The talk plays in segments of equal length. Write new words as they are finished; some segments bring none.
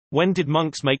When did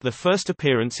monks make their first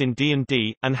appearance in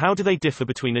D&D, and how do they differ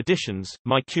between editions?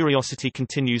 My curiosity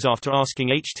continues after asking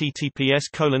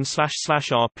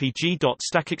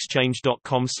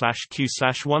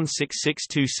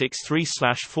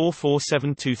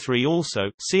https://rpg.stackexchange.com/q/1662663/44723.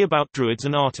 Also, see about druids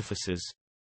and artificers.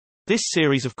 This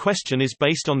series of question is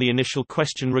based on the initial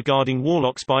question regarding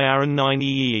warlocks by Aaron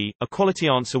 9EEE. A quality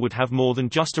answer would have more than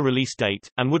just a release date,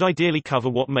 and would ideally cover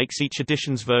what makes each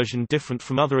edition's version different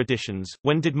from other editions.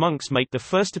 When did monks make their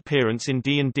first appearance in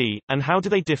D&D, and how do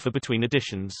they differ between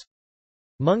editions?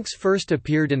 Monks first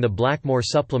appeared in the Blackmore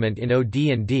supplement in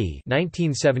OD&D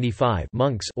 1975.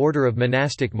 Monks, Order of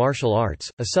Monastic Martial Arts,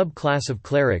 a subclass of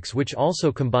clerics which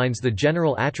also combines the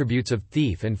general attributes of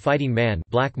thief and fighting man.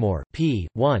 Blackmore, p.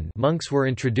 1. Monks were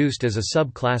introduced as a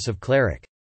subclass of cleric.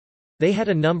 They had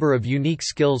a number of unique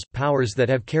skills, powers that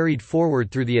have carried forward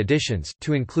through the editions,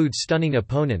 to include stunning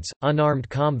opponents, unarmed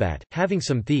combat, having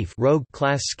some thief rogue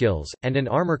class skills, and an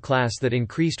armor class that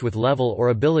increased with level or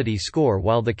ability score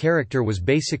while the character was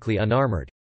basically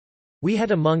unarmored. We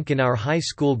had a monk in our high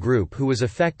school group who was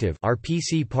effective. Our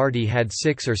PC party had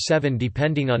 6 or 7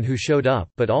 depending on who showed up,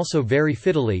 but also very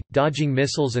fiddly. Dodging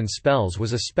missiles and spells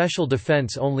was a special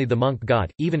defense only the monk got,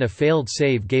 even a failed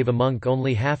save gave a monk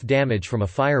only half damage from a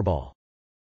fireball.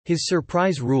 His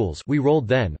surprise rules we rolled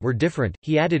then were different.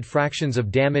 He added fractions of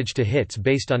damage to hits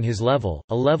based on his level.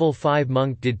 A level 5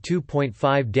 monk did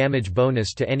 2.5 damage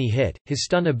bonus to any hit. His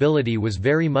stun ability was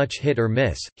very much hit or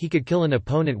miss. He could kill an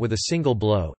opponent with a single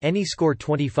blow. Any score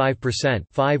 25%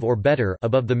 5 or better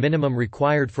above the minimum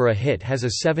required for a hit has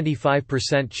a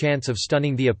 75% chance of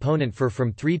stunning the opponent for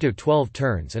from 3 to 12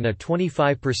 turns and a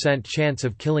 25% chance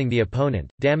of killing the opponent.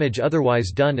 Damage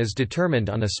otherwise done is determined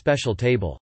on a special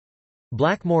table.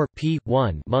 Blackmore, p.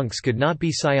 1 monks could not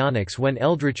be psionics when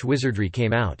Eldritch Wizardry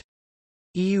came out.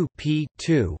 EU, p.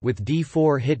 2 with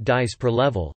d4 hit dice per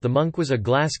level, the monk was a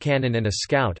glass cannon and a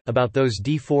scout. About those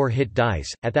d4 hit dice,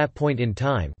 at that point in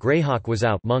time Greyhawk was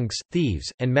out. Monks,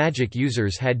 thieves, and magic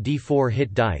users had d4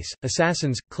 hit dice,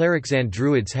 assassins, clerics and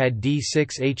druids had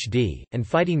d6 HD, and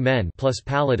fighting men plus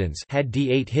paladins had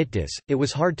d8 hit dice. It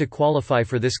was hard to qualify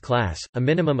for this class. A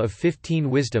minimum of 15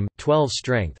 wisdom, 12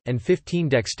 strength, and 15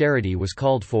 dexterity was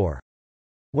called for.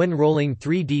 When rolling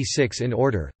 3d6 in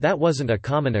order, that wasn't a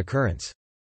common occurrence.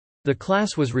 The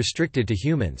class was restricted to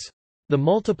humans. The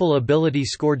multiple ability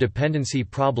score dependency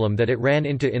problem that it ran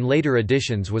into in later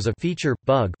editions was a feature,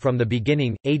 bug from the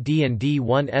beginning. AD&D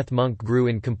 1th monk grew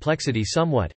in complexity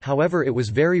somewhat, however it was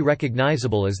very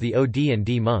recognizable as the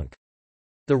OD&D monk.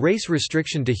 The race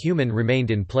restriction to human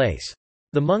remained in place.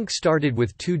 The monk started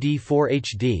with 2d4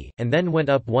 HD, and then went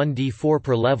up 1d4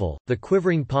 per level. The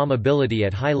quivering palm ability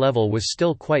at high level was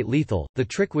still quite lethal. The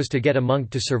trick was to get a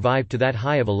monk to survive to that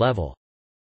high of a level.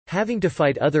 Having to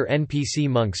fight other NPC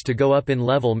monks to go up in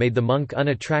level made the monk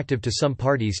unattractive to some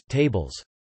parties, tables.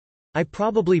 I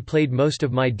probably played most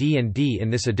of my D&D in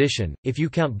this edition, if you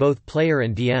count both player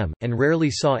and DM, and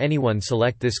rarely saw anyone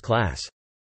select this class.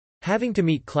 Having to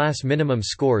meet class minimum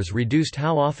scores reduced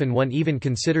how often one even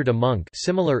considered a monk.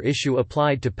 Similar issue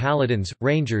applied to paladins,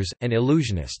 rangers, and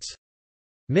illusionists.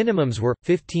 Minimums were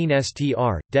 15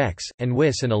 STR, Dex, and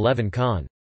Wis and 11 Con.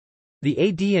 The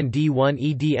AD&D 1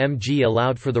 EDMG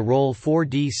allowed for the roll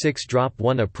 4d6 drop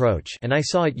 1 approach, and I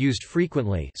saw it used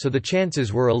frequently, so the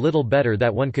chances were a little better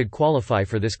that one could qualify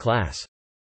for this class.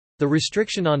 The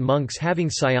restriction on monks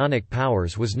having psionic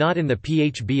powers was not in the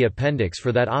PHB appendix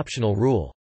for that optional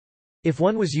rule. If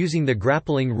one was using the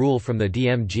grappling rule from the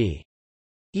DMG.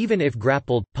 Even if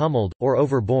grappled, pummeled, or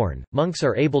overborne, monks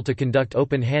are able to conduct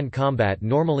open-hand combat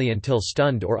normally until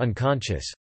stunned or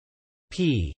unconscious.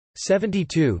 p.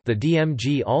 72 The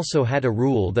DMG also had a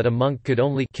rule that a monk could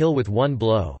only kill with one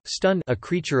blow, stun a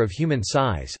creature of human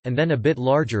size, and then a bit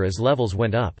larger as levels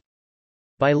went up.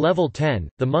 By level 10,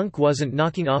 the monk wasn't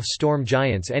knocking off storm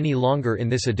giants any longer in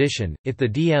this edition. If the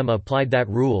DM applied that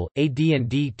rule,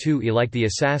 AD&D 2E like the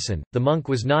assassin, the monk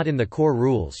was not in the core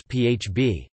rules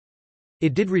 (PHB).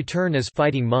 It did return as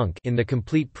fighting monk in the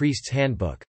complete priest's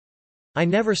handbook. I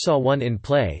never saw one in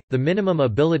play. The minimum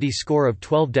ability score of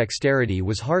 12 dexterity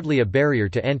was hardly a barrier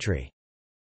to entry.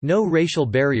 No racial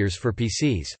barriers for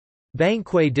PCs.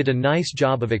 Banquet did a nice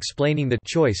job of explaining the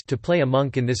choice to play a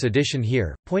monk in this edition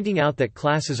here, pointing out that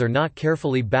classes are not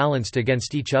carefully balanced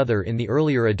against each other in the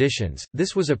earlier editions.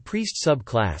 This was a priest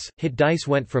subclass. Hit dice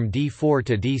went from D4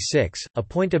 to D6. A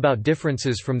point about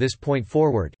differences from this point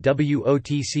forward.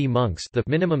 WOTC monks, the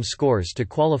minimum scores to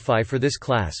qualify for this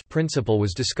class principle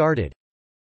was discarded.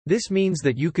 This means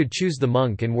that you could choose the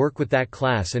monk and work with that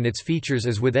class and its features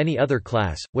as with any other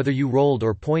class, whether you rolled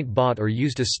or point bought or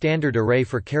used a standard array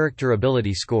for character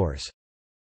ability scores.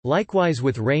 Likewise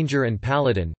with Ranger and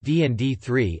Paladin, D&D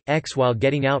 3X. While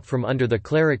getting out from under the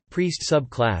Cleric-Priest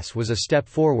subclass was a step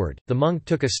forward, the Monk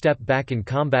took a step back in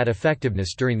combat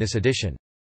effectiveness during this edition.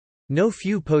 No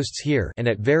few posts here and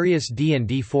at various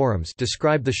D&D forums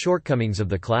describe the shortcomings of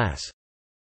the class.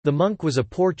 The Monk was a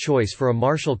poor choice for a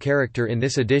martial character in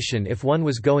this edition if one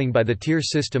was going by the tier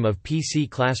system of PC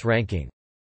class ranking.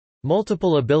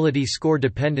 Multiple ability score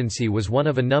dependency was one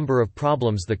of a number of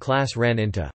problems the class ran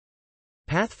into.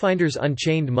 Pathfinder's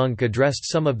Unchained Monk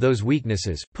addressed some of those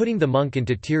weaknesses, putting the Monk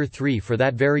into Tier 3 for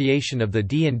that variation of the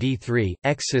D&D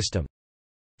 3X system.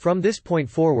 From this point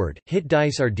forward, hit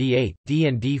dice are D8,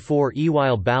 D&D 4E.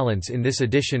 While balance in this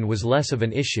edition was less of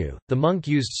an issue, the Monk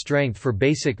used strength for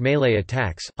basic melee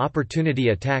attacks, opportunity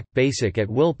attack, basic at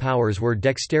will powers were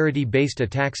dexterity-based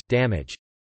attacks, damage.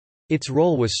 Its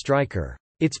role was striker.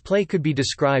 Its play could be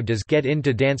described as get in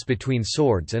to dance between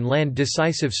swords and land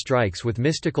decisive strikes with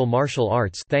mystical martial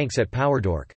arts thanks at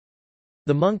Powerdork.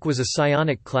 The Monk was a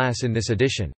psionic class in this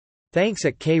edition. Thanks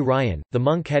at K. Ryan, the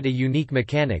Monk had a unique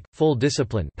mechanic, full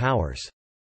discipline powers.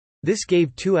 This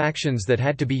gave two actions that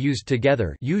had to be used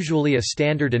together, usually a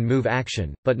standard and move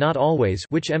action, but not always,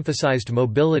 which emphasized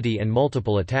mobility and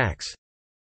multiple attacks.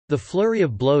 The Flurry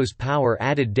of Blows power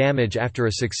added damage after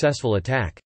a successful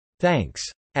attack. Thanks.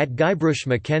 At Guybrush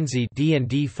Mackenzie,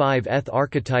 D&D 5th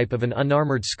archetype of an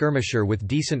unarmored skirmisher with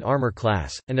decent armor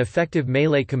class, an effective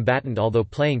melee combatant although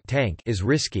playing tank is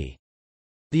risky.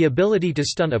 The ability to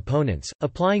stun opponents,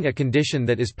 applying a condition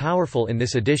that is powerful in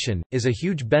this edition, is a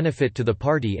huge benefit to the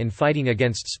party in fighting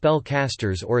against spell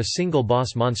casters or a single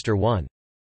boss monster 1.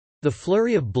 The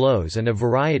Flurry of Blows and a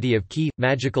variety of key,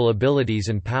 magical abilities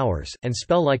and powers, and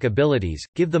spell-like abilities,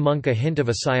 give the Monk a hint of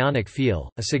a psionic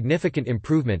feel. A significant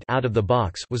improvement out of the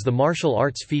box was the martial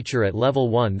arts feature at level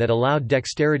 1 that allowed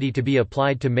dexterity to be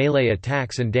applied to melee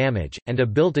attacks and damage, and a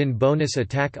built-in bonus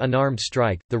attack unarmed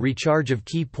strike. The recharge of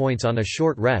key points on a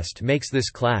short rest makes this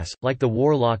class, like the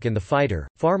Warlock and the Fighter,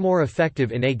 far more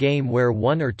effective in a game where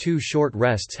 1 or 2 short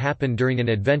rests happen during an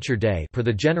adventure day per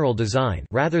the general design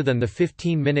rather than the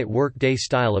 15-minute workday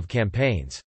style of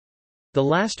campaigns. The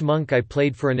last Monk I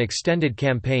played for an extended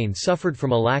campaign suffered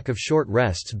from a lack of short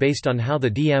rests based on how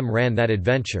the DM ran that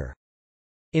adventure.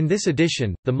 In this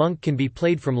edition, the Monk can be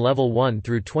played from level 1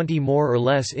 through 20 more or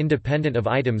less independent of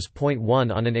items.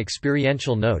 1 On an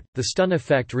experiential note, the stun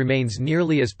effect remains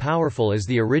nearly as powerful as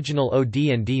the original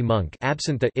OD&D Monk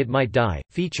absent the "it might die"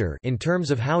 feature in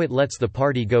terms of how it lets the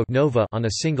party go nova on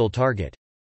a single target.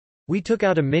 We took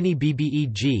out a mini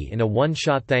BBEG in a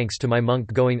one-shot thanks to my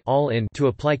Monk going all in to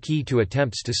apply key to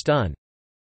attempts to stun.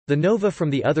 The nova from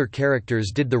the other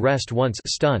characters did the rest once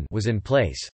stun was in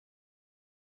place.